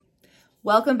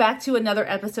Welcome back to another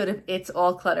episode of It's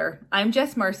All Clutter. I'm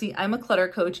Jess Marcy. I'm a clutter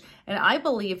coach, and I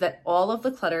believe that all of the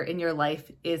clutter in your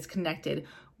life is connected.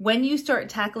 When you start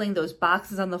tackling those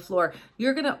boxes on the floor,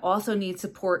 you're going to also need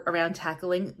support around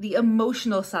tackling the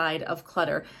emotional side of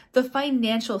clutter, the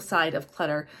financial side of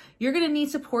clutter. You're going to need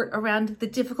support around the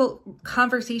difficult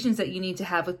conversations that you need to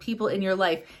have with people in your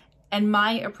life. And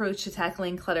my approach to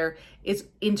tackling clutter is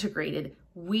integrated.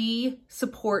 We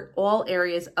support all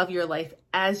areas of your life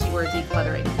as you are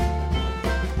decluttering.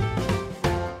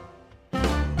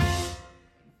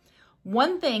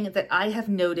 One thing that I have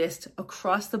noticed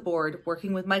across the board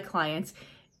working with my clients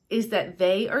is that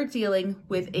they are dealing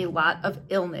with a lot of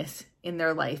illness in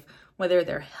their life, whether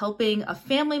they're helping a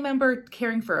family member,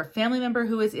 caring for a family member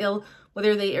who is ill,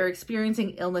 whether they are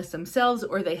experiencing illness themselves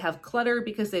or they have clutter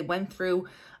because they went through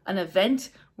an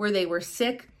event where they were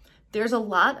sick. There's a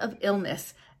lot of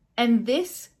illness, and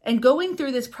going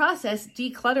through this process,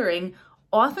 decluttering,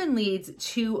 often leads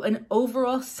to an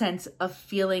overall sense of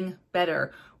feeling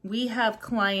better. We have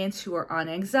clients who are on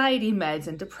anxiety meds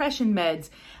and depression meds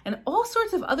and all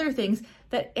sorts of other things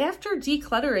that after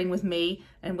decluttering with me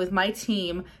and with my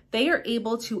team, they are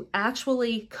able to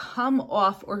actually come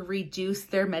off or reduce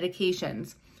their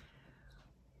medications.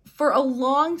 For a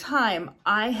long time,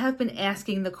 I have been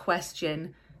asking the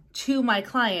question to my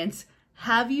clients,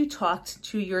 have you talked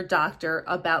to your doctor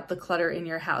about the clutter in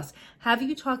your house? Have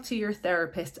you talked to your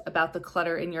therapist about the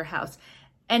clutter in your house?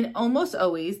 And almost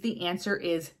always the answer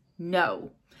is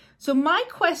no. So my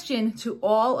question to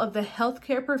all of the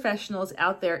healthcare professionals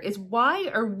out there is, why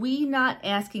are we not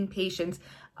asking patients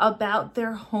about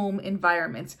their home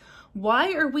environments?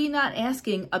 Why are we not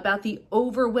asking about the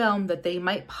overwhelm that they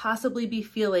might possibly be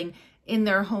feeling in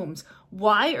their homes?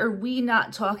 Why are we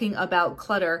not talking about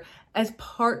clutter as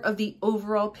part of the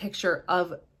overall picture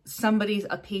of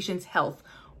a patient's health?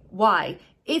 Why?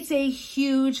 It's a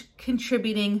huge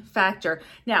contributing factor.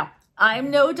 Now, I'm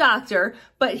no doctor,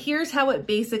 but here's how it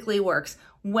basically works.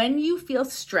 When you feel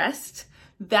stressed,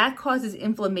 that causes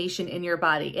inflammation in your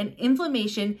body, and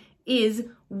inflammation is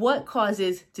what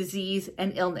causes disease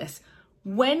and illness.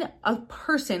 When a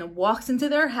person walks into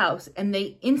their house and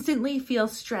they instantly feel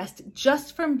stressed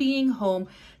just from being home,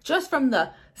 just from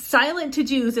the silent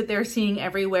to-dos that they're seeing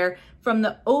everywhere, from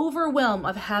the overwhelm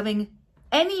of having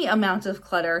any amount of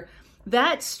clutter,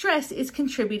 that stress is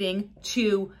contributing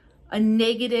to a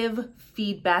negative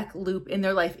feedback loop in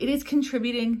their life. It is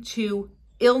contributing to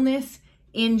illness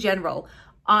in general.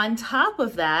 On top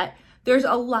of that, there's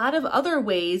a lot of other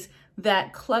ways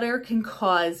that clutter can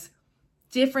cause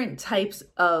different types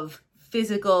of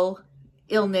physical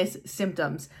illness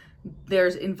symptoms.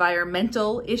 There's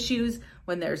environmental issues,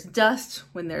 when there's dust,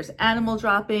 when there's animal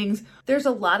droppings. There's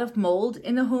a lot of mold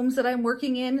in the homes that I'm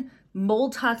working in.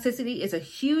 Mold toxicity is a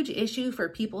huge issue for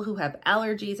people who have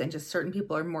allergies, and just certain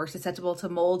people are more susceptible to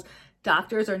mold.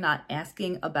 Doctors are not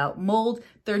asking about mold.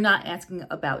 They're not asking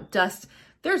about dust.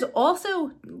 There's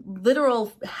also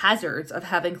literal hazards of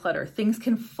having clutter. Things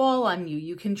can fall on you.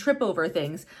 You can trip over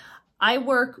things. I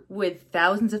work with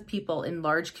thousands of people in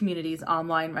large communities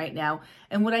online right now,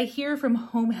 and what I hear from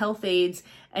home health aides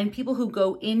and people who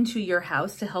go into your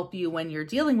house to help you when you're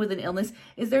dealing with an illness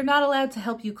is they're not allowed to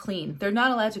help you clean. They're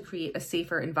not allowed to create a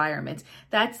safer environment.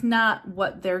 That's not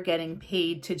what they're getting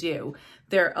paid to do.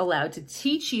 They're allowed to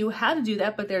teach you how to do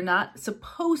that, but they're not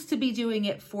supposed to be doing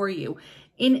it for you.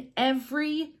 In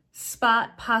every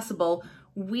spot possible,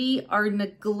 we are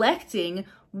neglecting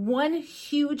one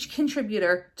huge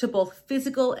contributor to both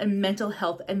physical and mental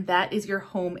health, and that is your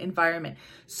home environment.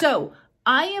 So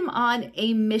I am on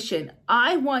a mission.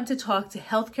 I want to talk to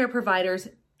healthcare providers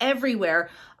everywhere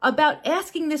about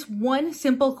asking this one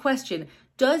simple question.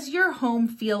 Does your home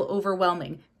feel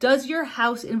overwhelming? Does your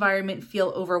house environment feel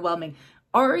overwhelming?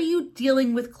 Are you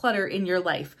dealing with clutter in your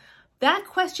life? That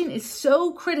question is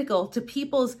so critical to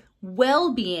people's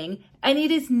well-being, and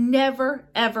it is never,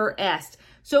 ever asked.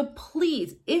 So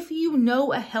please, if you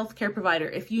know a healthcare provider,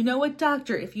 if you know a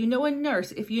doctor, if you know a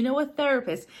nurse, if you know a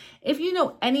therapist, if you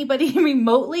know anybody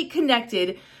remotely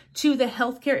connected to the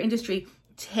healthcare industry,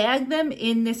 tag them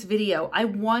in this video. I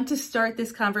want to start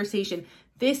this conversation.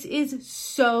 This is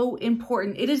so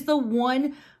important. It is the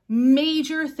one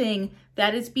major thing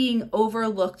that is being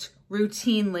overlooked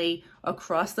routinely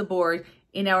across the board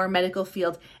in our medical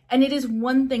field. And it is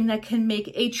one thing that can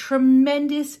make a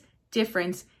tremendous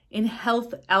difference in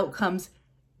health outcomes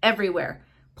everywhere.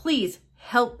 Please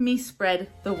help me spread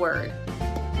the word.